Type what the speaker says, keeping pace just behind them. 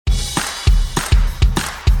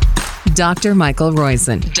Dr. Michael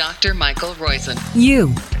Roizen. Dr. Michael Roizen.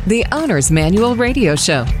 You, the Owner's Manual Radio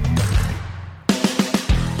Show.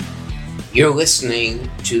 You're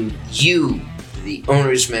listening to You, the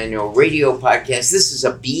Owner's Manual Radio Podcast. This is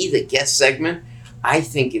a Be the Guest segment. I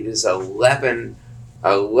think it is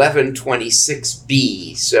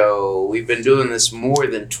 1126B. So we've been doing this more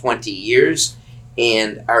than 20 years.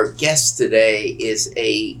 And our guest today is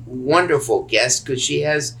a wonderful guest because she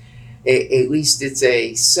has, at least it's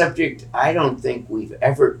a subject I don't think we've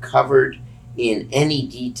ever covered in any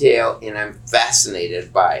detail, and I'm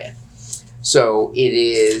fascinated by it. So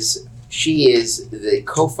she is the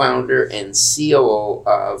co-founder and COO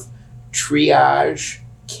of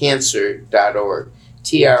TriageCancer.org.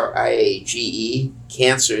 TRIAGE,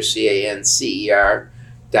 cancer,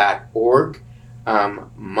 CANCER.org.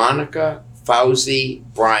 Monica Fauzi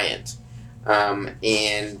Bryant.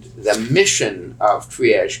 And the mission of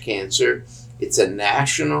Triage Cancer, it's a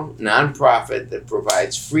national nonprofit that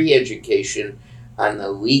provides free education on the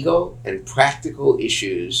legal and practical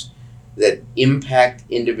issues that impact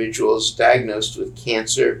individuals diagnosed with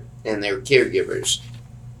cancer and their caregivers.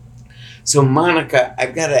 So Monica,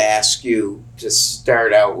 I've got to ask you to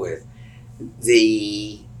start out with,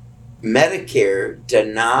 the Medicare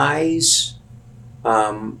denies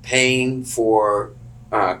paying for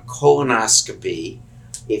colonoscopy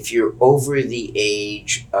if you're over the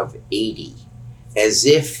age of 80, as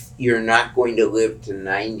if you're not going to live to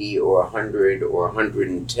 90 or 100 or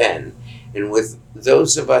 110. And with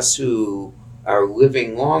those of us who are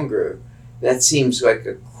living longer, that seems like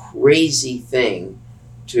a crazy thing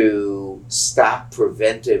to stop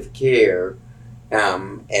preventive care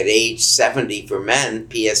at age 70 for men.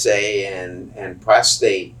 PSA and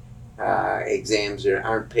prostate exams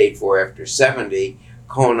aren't paid for after 70.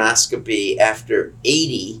 Colonoscopy after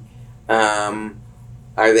 80.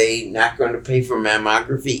 Are they not going to pay for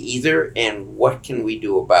mammography either? And what can we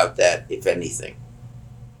do about that, if anything?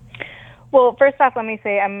 Well, first off, let me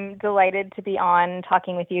say I'm delighted to be on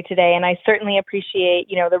talking with you today, and I certainly appreciate,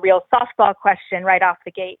 the real softball question right off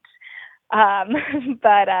the gate.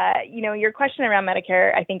 But your question around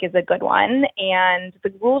Medicare, I think, is a good one, and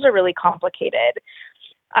the rules are really complicated.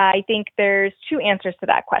 I think there's two answers to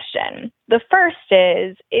that question. The first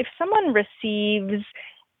is, if someone receives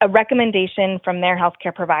a recommendation from their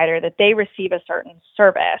healthcare provider that they receive a certain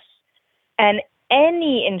service, and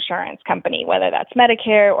any insurance company, whether that's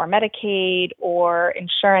Medicare or Medicaid or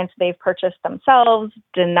insurance they've purchased themselves,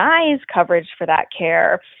 denies coverage for that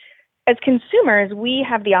care, as consumers, we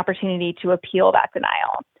have the opportunity to appeal that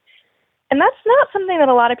denial. And that's not something that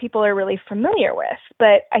a lot of people are really familiar with.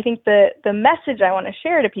 But I think the message I want to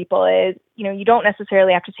share to people is, you don't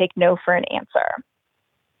necessarily have to take no for an answer.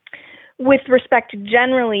 With respect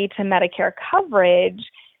generally to Medicare coverage,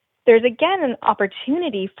 there's again an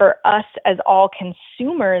opportunity for us as all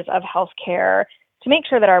consumers of healthcare to make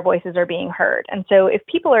sure that our voices are being heard. And so if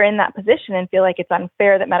people are in that position and feel like it's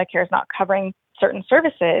unfair that Medicare is not covering certain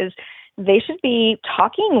services, they should be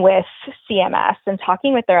talking with CMS and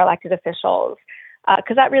talking with their elected officials,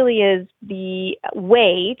 because that really is the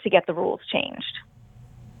way to get the rules changed.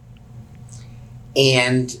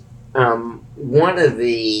 And one of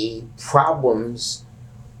the problems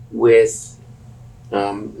with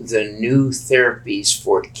the new therapies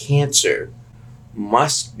for cancer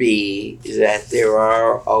must be that there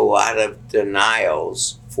are a lot of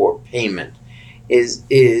denials for payment. Is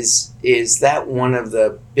that one of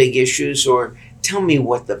the big issues? Or tell me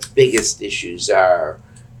what the biggest issues are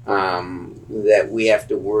that we have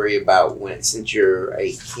to worry about since you're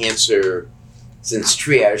since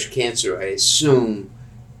Triage Cancer, I assume,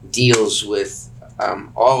 deals with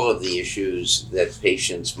all of the issues that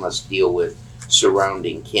patients must deal with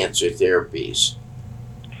surrounding cancer therapies.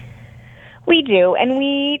 We do, and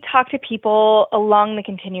we talk to people along the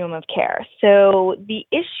continuum of care. So the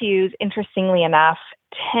issues, interestingly enough,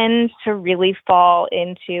 tend to really fall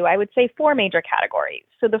into, I would say, four major categories.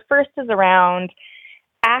 So the first is around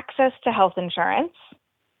access to health insurance.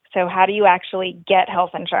 So how do you actually get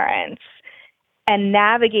health insurance? And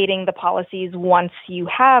navigating the policies once you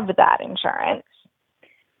have that insurance.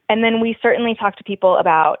 And then we certainly talk to people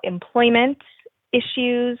about employment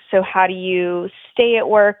issues. So how do you stay at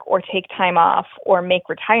work or take time off or make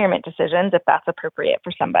retirement decisions if that's appropriate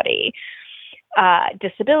for somebody?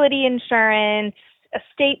 Disability insurance,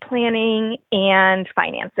 estate planning, and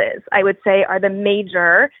finances, I would say, are the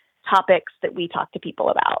major topics that we talk to people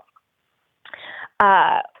about.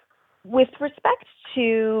 With respect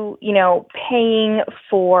to, paying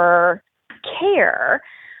for care,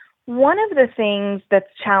 one of the things that's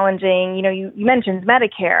challenging, you mentioned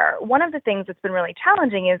Medicare. One of the things that's been really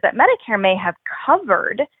challenging is that Medicare may have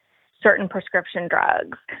covered certain prescription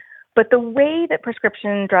drugs. But the way that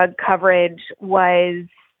prescription drug coverage was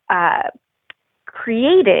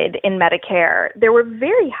created in Medicare, there were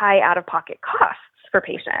very high out-of-pocket costs for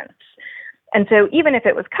patients. And so even if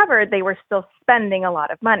it was covered, they were still spending a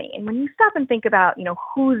lot of money. And when you stop and think about,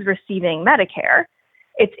 who's receiving Medicare,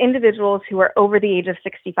 it's individuals who are over the age of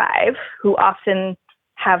 65, who often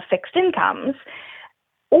have fixed incomes,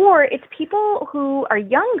 or it's people who are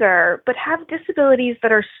younger but have disabilities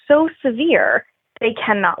that are so severe they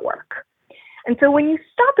cannot work. And so when you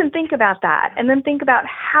stop and think about that, and then think about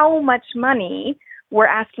how much money we're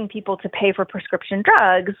asking people to pay for prescription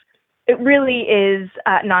drugs, it really is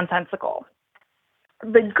nonsensical.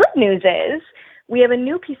 The good news is we have a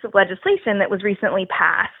new piece of legislation that was recently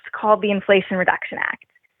passed called the Inflation Reduction Act.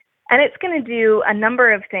 And it's going to do a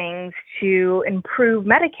number of things to improve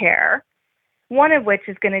Medicare, one of which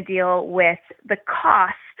is going to deal with the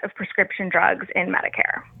cost of prescription drugs in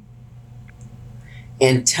Medicare.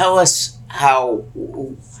 And tell us how,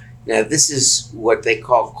 now this is what they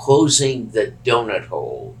call closing the donut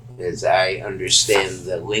hole, as I understand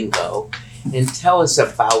the lingo. And tell us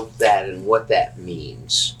about that and what that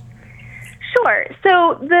means. Sure.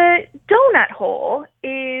 So the donut hole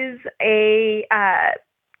is a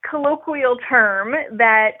colloquial term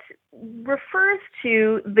that refers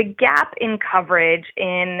to the gap in coverage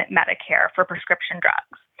in Medicare for prescription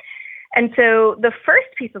drugs. And so the first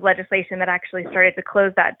piece of legislation that actually started to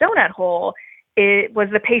close that donut hole was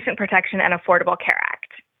the Patient Protection and Affordable Care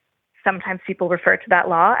Act. Sometimes people refer to that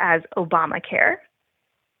law as Obamacare.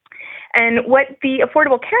 And what the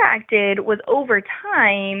Affordable Care Act did was, over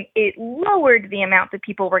time, it lowered the amount that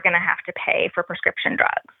people were going to have to pay for prescription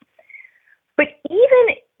drugs. But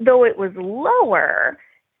even though it was lower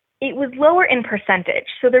in percentage.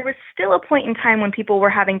 So there was still a point in time when people were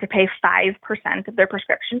having to pay 5% of their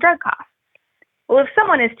prescription drug costs. Well, if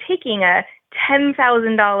someone is taking a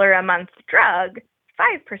 $10,000 a month drug,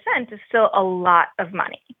 5% is still a lot of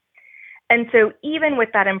money. And so even with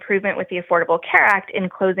that improvement with the Affordable Care Act in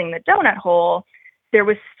closing the donut hole, there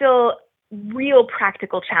was still real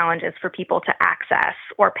practical challenges for people to access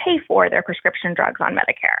or pay for their prescription drugs on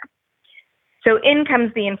Medicare. So in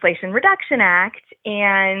comes the Inflation Reduction Act,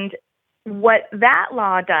 and what that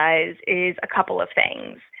law does is a couple of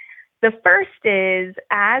things. The first is,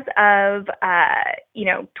 as of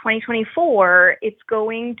 2024, it's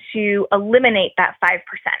going to eliminate that 5%.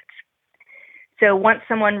 So once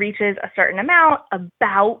someone reaches a certain amount,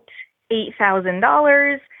 about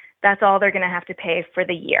 $8,000, that's all they're going to have to pay for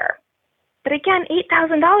the year. But again,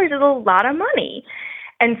 $8,000 is a lot of money.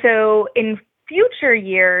 And so in future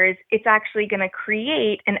years, it's actually going to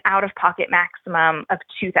create an out-of-pocket maximum of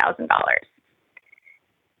 $2,000.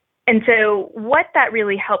 And so what that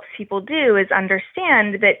really helps people do is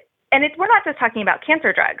understand that, and we're not just talking about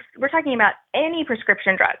cancer drugs, we're talking about any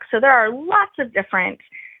prescription drug. So there are lots of different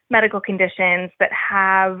medical conditions that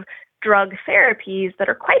have drug therapies that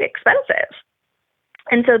are quite expensive.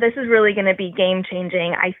 And so this is really going to be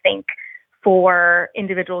game-changing, I think, for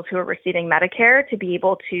individuals who are receiving Medicare to be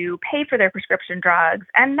able to pay for their prescription drugs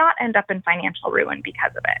and not end up in financial ruin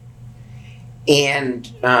because of it. And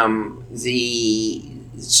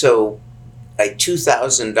so a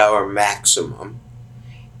 $2,000 maximum,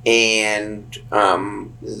 and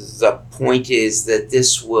the point is that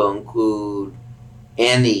this will include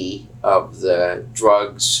any of the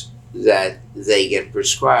drugs that they get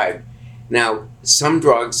prescribed. Now, some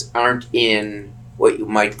drugs aren't in what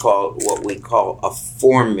we call a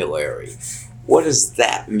formulary. What does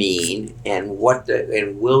that mean, and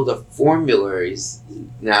will the formularies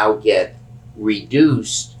now get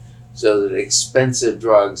reduced so that expensive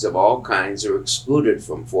drugs of all kinds are excluded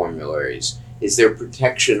from formularies? Is there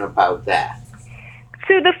protection about that?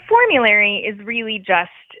 So the formulary is really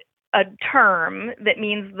just a term that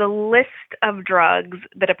means the list of drugs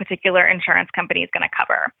that a particular insurance company is going to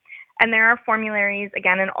cover. And there are formularies,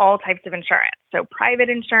 again, in all types of insurance. So private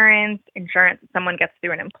insurance, insurance that someone gets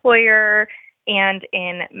through an employer, and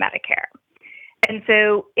in Medicare. And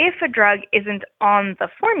so if a drug isn't on the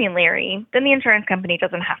formulary, then the insurance company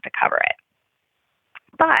doesn't have to cover it.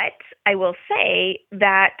 But I will say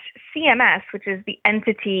that CMS, which is the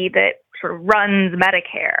entity that sort of runs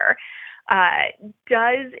Medicare,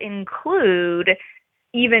 does include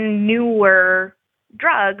even newer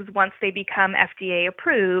drugs once they become FDA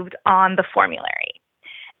approved on the formulary.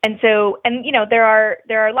 And so, there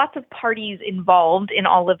are lots of parties involved in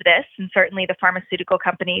all of this, and certainly the pharmaceutical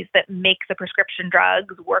companies that make the prescription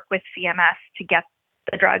drugs work with CMS to get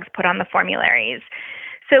the drugs put on the formularies.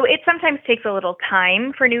 So it sometimes takes a little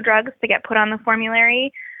time for new drugs to get put on the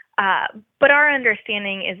formulary, But our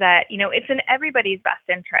understanding is that, it's in everybody's best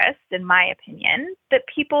interest, in my opinion, that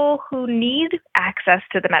people who need access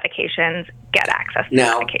to the medications get access to the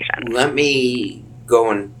medications. Now, let me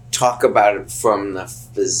go and talk about it from the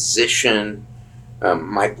physician,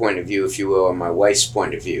 my point of view, if you will, or my wife's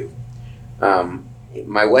point of view.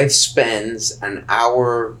 My wife spends an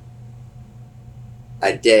hour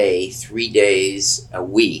a day, 3 days a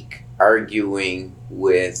week, arguing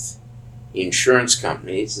with insurance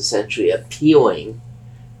companies, essentially appealing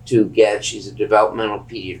to get, she's a developmental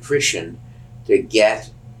pediatrician, to get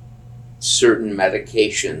certain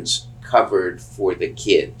medications covered for the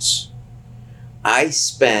kids. I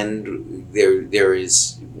spend, there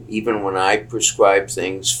is, even when I prescribe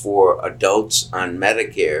things for adults on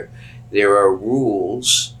Medicare, there are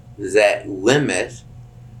rules that limit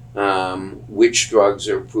which drugs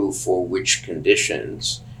are approved for which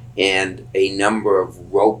conditions, and a number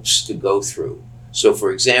of ropes to go through. So,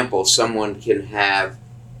 for example, someone can have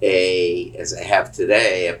as I have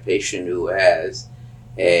today, a patient who has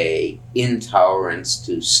a intolerance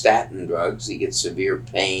to statin drugs. He gets severe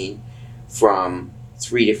pain from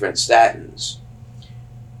 3 different statins.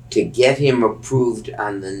 To get him approved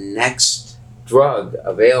on the next drug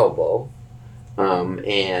available,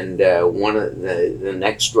 and one of the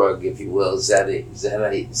next drug, if you will,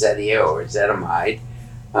 Zetia or Zetamide,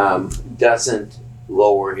 doesn't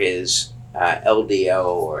lower his LDL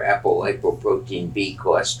or apolipoprotein B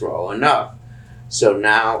cholesterol enough. So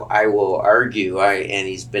now I will argue, and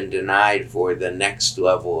he's been denied for the next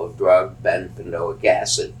level of drug, bempedoic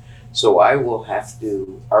acid. So I will have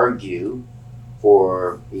to argue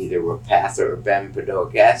for either Repatha or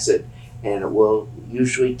bempedoic acid, and it will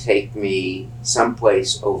usually take me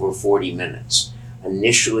someplace over 40 minutes.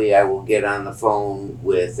 Initially, I will get on the phone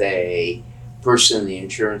with a person the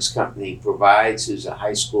insurance company provides who's a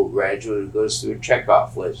high school graduate who goes through a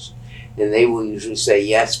checkoff list. And they will usually say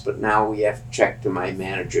yes, but now we have to check to my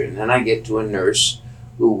manager. And then I get to a nurse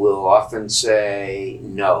who will often say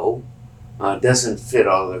no, doesn't fit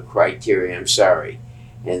all the criteria, I'm sorry.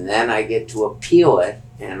 And then I get to appeal it,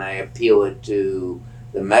 and I appeal it to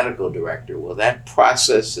the medical director. Well, that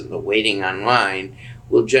process and the waiting online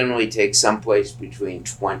will generally take someplace between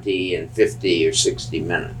 20 and 50 or 60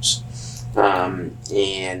 minutes.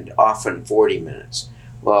 And often 40 minutes.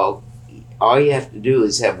 Well, all you have to do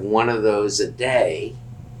is have one of those a day,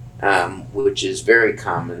 which is very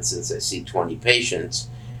common since I see 20 patients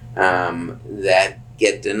that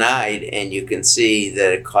get denied, and you can see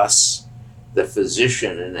that it costs the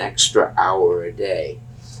physician an extra hour a day.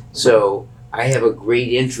 So I have a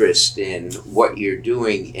great interest in what you're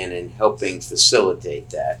doing and in helping facilitate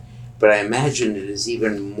that. But I imagine it is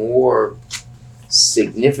even more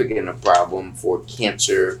significant a problem for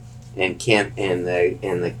cancer and the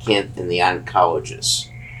oncologists.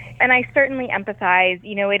 And I certainly empathize.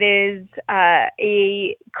 It is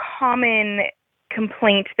a common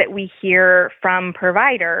complaint that we hear from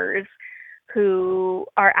providers who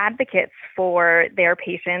are advocates for their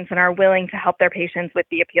patients and are willing to help their patients with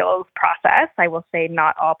the appeals process. I will say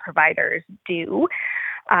not all providers do.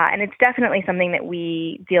 And it's definitely something that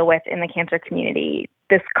we deal with in the cancer community.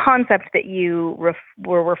 This concept that you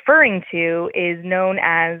were referring to is known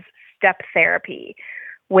as step therapy,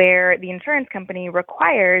 where the insurance company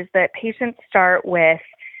requires that patients start with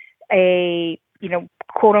a,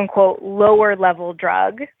 quote unquote, lower level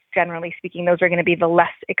drug. Generally speaking, those are going to be the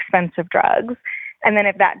less expensive drugs. And then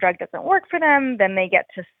if that drug doesn't work for them, then they get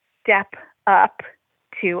to step up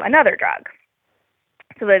to another drug.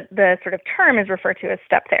 So the sort of term is referred to as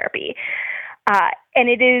step therapy. And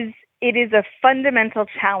it is a fundamental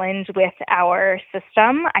challenge with our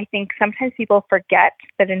system. I think sometimes people forget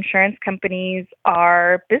that insurance companies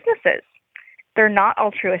are businesses. They're not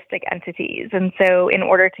altruistic entities. And so in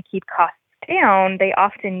order to keep costs down, they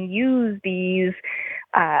often use these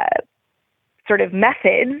sort of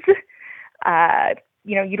methods,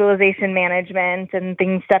 utilization management and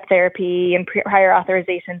things, step therapy and prior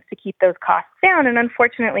authorizations to keep those costs down. And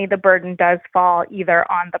unfortunately, the burden does fall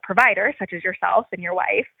either on the provider, such as yourself and your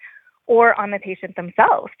wife, or on the patient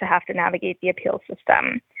themselves to have to navigate the appeals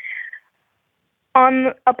system.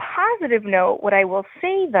 On a positive note, what I will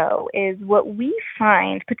say, though, is what we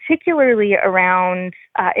find, particularly around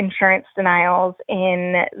insurance denials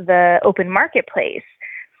in the open marketplace,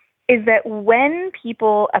 is that when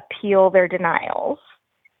people appeal their denials,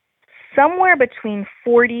 somewhere between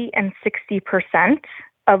 40 and 60%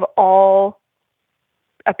 of all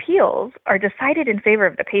appeals are decided in favor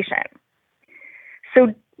of the patient.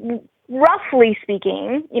 So roughly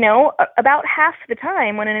speaking, about half the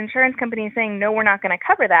time when an insurance company is saying, no, we're not going to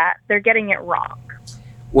cover that, they're getting it wrong.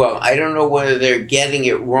 Well, I don't know whether they're getting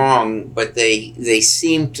it wrong, but they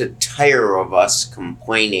seem to tire of us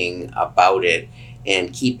complaining about it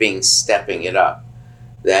and stepping it up.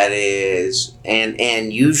 That is,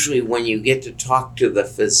 and usually when you get to talk to the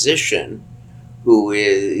physician,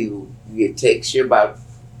 it takes you about,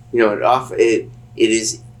 it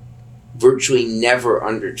is virtually never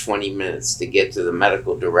under 20 minutes to get to the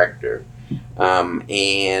medical director.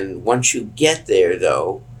 And once you get there,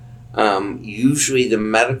 though, usually the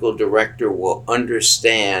medical director will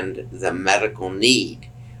understand the medical need,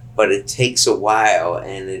 but it takes a while,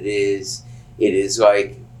 and it is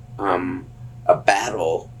like a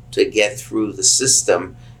battle to get through the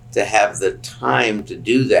system, to have the time to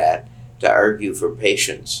do that, to argue for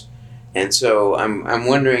patients. And so I'm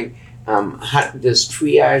wondering, how does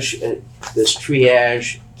triage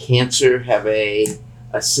cancer have a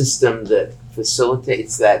system that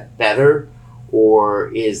facilitates that better,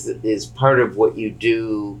 or is part of what you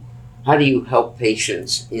do? How do you help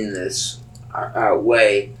patients in this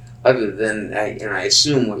way? Other than, and I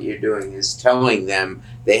assume what you're doing is telling them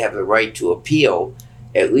they have the right to appeal,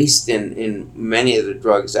 at least in many of the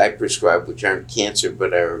drugs I prescribe, which aren't cancer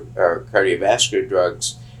but are cardiovascular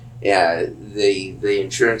drugs. The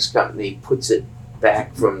insurance company puts it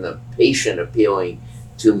back from the patient appealing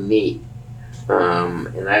to me.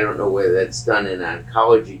 And I don't know whether that's done in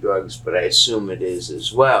oncology drugs, but I assume it is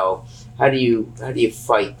as well. How do you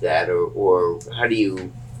fight that, or how do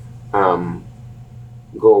you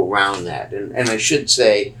go around that? And I should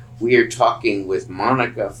say, we are talking with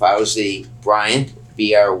Monica Fauzi Bryant,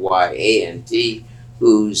 Bryant,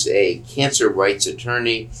 who's a cancer rights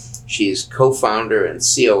attorney. She is co-founder and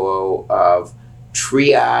COO of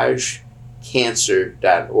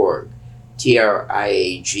TriageCancer.org,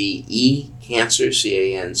 TRIAGE Cancer,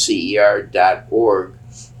 CANCER.org.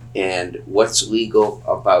 And what's legal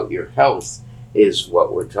about your health is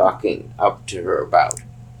what we're talking up to her about.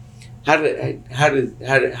 How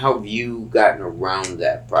have you gotten around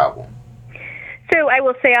that problem? So I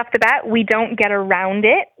will say off the bat, we don't get around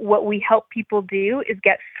it. What we help people do is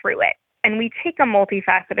get through it. And we take a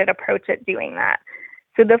multifaceted approach at doing that.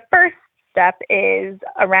 So the first step is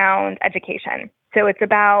around education. So it's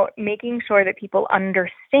about making sure that people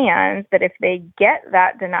understand that if they get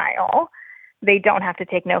that denial, they don't have to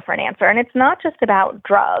take no for an answer. And it's not just about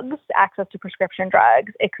drugs, access to prescription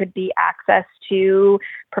drugs. It could be access to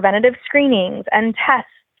preventative screenings and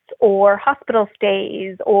tests, or hospital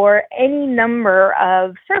stays, or any number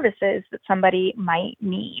of services that somebody might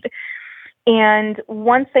need. And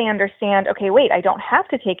once they understand, okay, wait, I don't have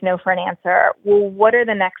to take no for an answer, well, what are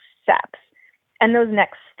the next steps? And those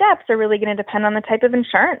next steps are really going to depend on the type of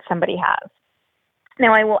insurance somebody has.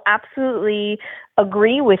 Now, I will absolutely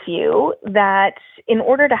agree with you that in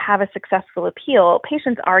order to have a successful appeal,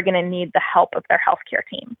 patients are going to need the help of their healthcare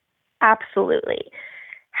team. Absolutely.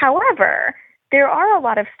 However, there are a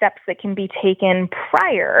lot of steps that can be taken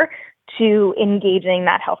prior to engaging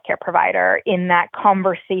that healthcare provider in that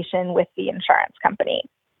conversation with the insurance company.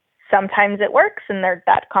 Sometimes it works and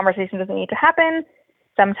that conversation doesn't need to happen.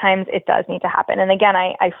 Sometimes it does need to happen. And again,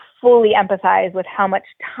 I fully empathize with how much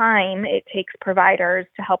time it takes providers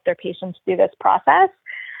to help their patients through this process.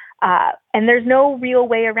 And there's no real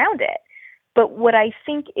way around it. But what I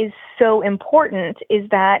think is so important is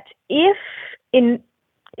that if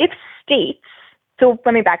states, so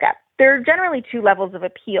let me back up. There are generally two levels of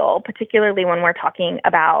appeal, particularly when we're talking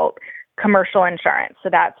about commercial insurance. So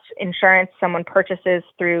that's insurance someone purchases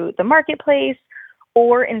through the marketplace,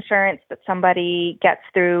 or insurance that somebody gets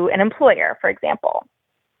through an employer, for example.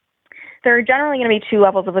 There are generally going to be two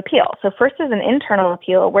levels of appeal. So first is an internal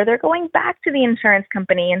appeal, where they're going back to the insurance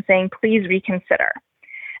company and saying, please reconsider.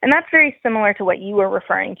 And that's very similar to what you were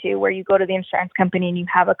referring to, where you go to the insurance company and you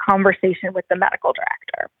have a conversation with the medical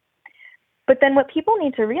director. But then what people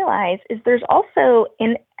need to realize is there's also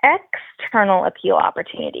an external appeal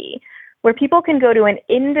opportunity, where people can go to an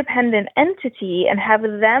independent entity and have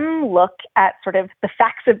them look at sort of the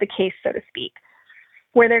facts of the case, so to speak,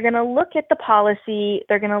 where they're going to look at the policy,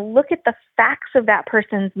 they're going to look at the facts of that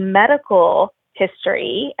person's medical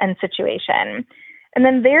history and situation, and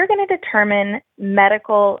then they're going to determine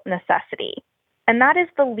medical necessity. And that is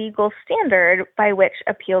the legal standard by which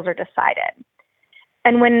appeals are decided.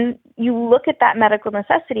 And when you look at that medical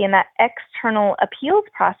necessity and that external appeals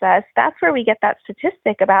process, that's where we get that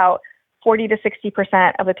statistic about 40 to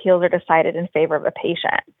 60% of appeals are decided in favor of a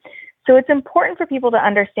patient. So it's important for people to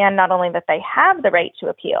understand not only that they have the right to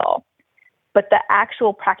appeal, but the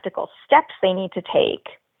actual practical steps they need to take,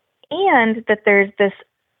 and that there's this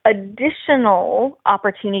additional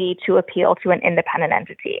opportunity to appeal to an independent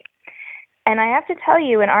entity. And I have to tell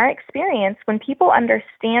you, in our experience, when people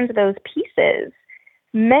understand those pieces,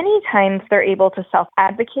 many times they're able to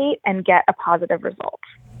self-advocate and get a positive result.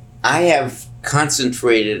 I have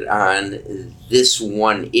concentrated on this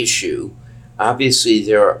one issue. Obviously,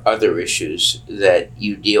 there are other issues that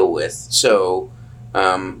you deal with. So,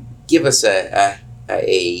 give us another,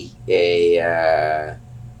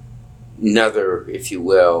 if you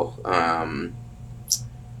will,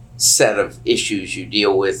 set of issues you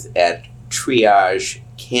deal with at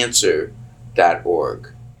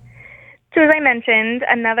triagecancer.org. So as I mentioned,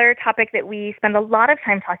 another topic that we spend a lot of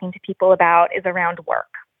time talking to people about is around work.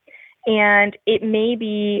 And it may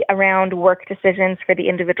be around work decisions for the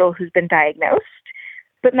individual who's been diagnosed,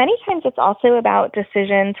 but many times it's also about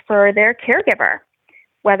decisions for their caregiver,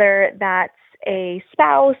 whether that's a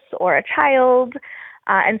spouse or a child.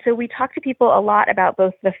 And so we talk to people a lot about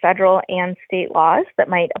both the federal and state laws that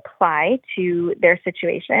might apply to their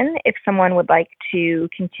situation if someone would like to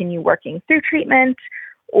continue working through treatment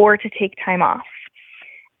or to take time off.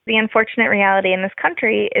 The unfortunate reality in this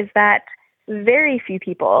country is that very few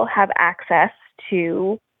people have access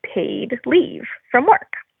to paid leave from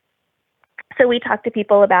work. So we talk to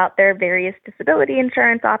people about their various disability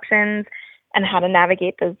insurance options and how to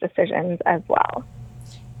navigate those decisions as well.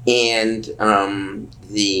 And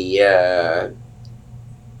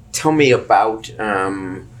tell me about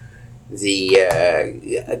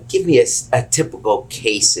give me a typical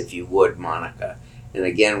case, if you would, Monica. And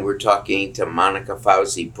again, we're talking to Monica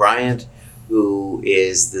Fauzi Bryant, who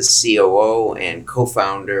is the COO and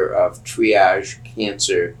co-founder of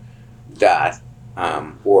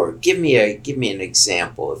triagecancer.org. Give me an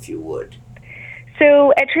example, if you would.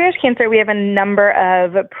 So at Triage Cancer, we have a number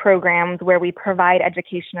of programs where we provide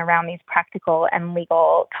education around these practical and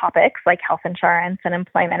legal topics like health insurance and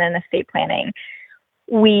employment and estate planning.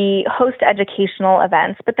 We host educational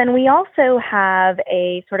events, but then we also have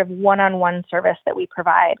a sort of one-on-one service that we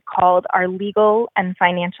provide called our Legal and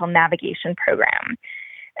Financial Navigation Program.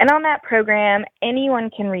 And on that program,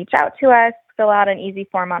 anyone can reach out to us, fill out an easy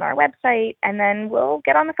form on our website, and then we'll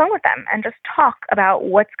get on the phone with them and just talk about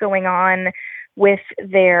what's going on with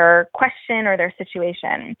their question or their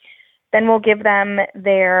situation. Then we'll give them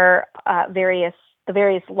their various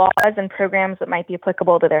laws and programs that might be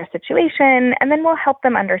applicable to their situation, and then we'll help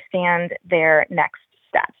them understand their next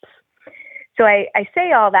steps. So I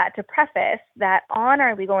say all that to preface that on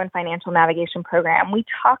our Legal and Financial Navigation Program, we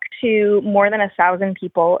talk to more than 1,000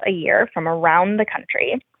 people a year from around the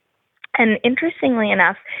country. And interestingly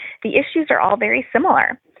enough, the issues are all very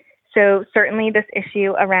similar. So certainly this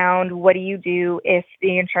issue around what do you do if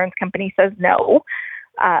the insurance company says no,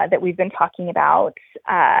 that we've been talking about.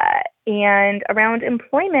 And around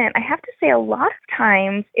employment, I have to say a lot of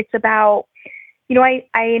times it's about, I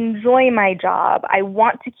enjoy my job. I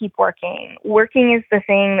want to keep working. Working is the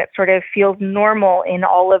thing that sort of feels normal in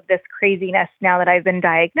all of this craziness now that I've been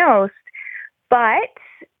diagnosed, but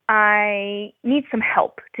I need some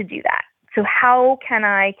help to do that. So how can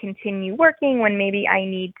I continue working when maybe I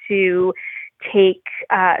need to take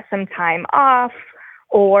some time off,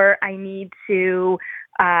 or I need to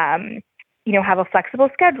have a flexible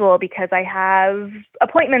schedule because I have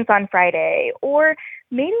appointments on Friday, or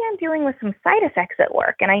maybe I'm dealing with some side effects at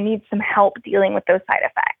work and I need some help dealing with those side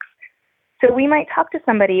effects. So we might talk to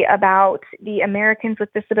somebody about the Americans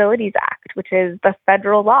with Disabilities Act, which is the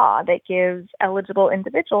federal law that gives eligible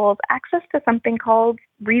individuals access to something called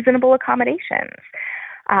reasonable accommodations.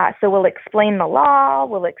 So we'll explain the law,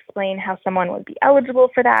 we'll explain how someone would be eligible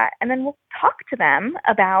for that, and then we'll talk to them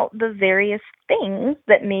about the various things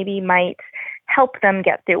that maybe might help them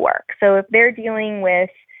get through work. So if they're dealing with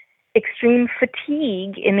extreme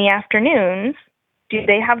fatigue in the afternoons, do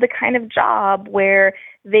they have the kind of job where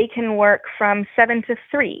they can work from 7 to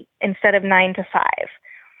 3 instead of 9 to 5?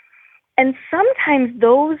 And sometimes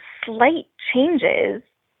those slight changes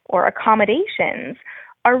or accommodations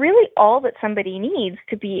are really all that somebody needs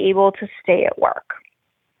to be able to stay at work,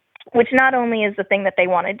 which not only is the thing that they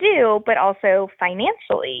want to do, but also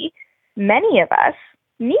financially, many of us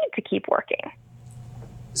need to keep working.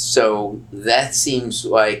 So that seems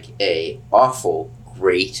like a awful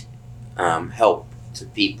great help to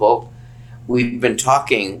people. We've been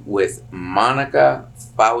talking with Monica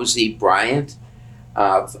Fauzi Bryant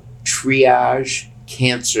of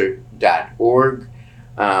triagecancer.org.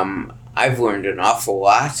 I've learned an awful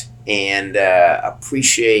lot and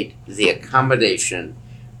appreciate the accommodation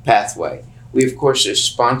pathway. We, of course, are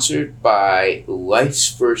sponsored by Life's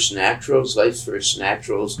First Naturals,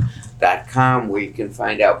 lifesfirstnaturals.com, where you can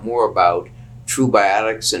find out more about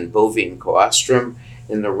TruBiotics and bovine colostrum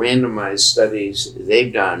and the randomized studies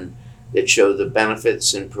they've done that show the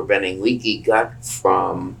benefits in preventing leaky gut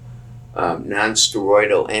from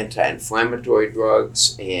non-steroidal anti-inflammatory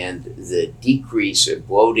drugs, and the decrease in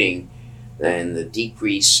bloating and the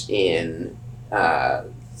decrease in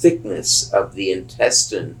thickness of the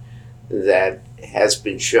intestine that has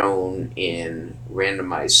been shown in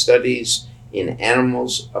randomized studies in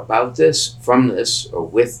animals about this, from this, or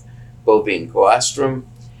with bovine colostrum,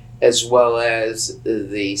 as well as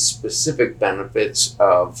the specific benefits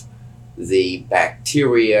of the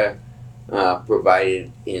bacteria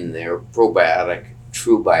provided in their probiotic,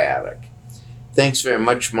 TruBiotic. Thanks very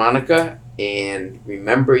much, Monica. And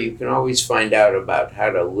remember, you can always find out about how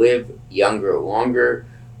to live younger longer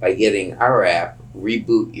by getting our app,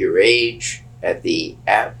 Reboot Your Age, at the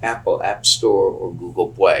Apple App Store or Google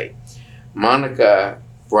Play. Monica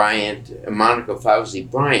Fauzi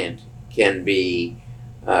Bryant can be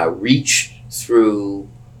reached through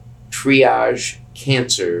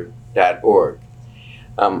triagecancer.org.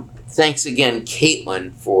 Thanks again,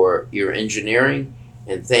 Caitlin, for your engineering,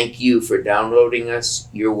 and thank you for downloading us.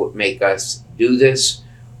 You're what make us do this.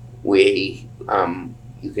 You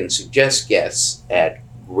can suggest guests at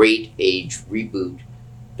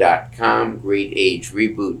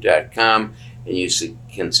greatagereboot.com, and you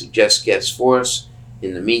can suggest guests for us.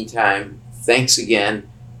 In the meantime, thanks again.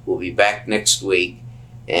 We'll be back next week,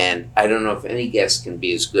 and I don't know if any guest can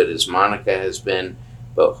be as good as Monica has been,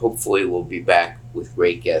 but hopefully we'll be back with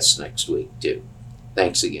great guests next week too.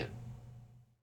 Thanks again.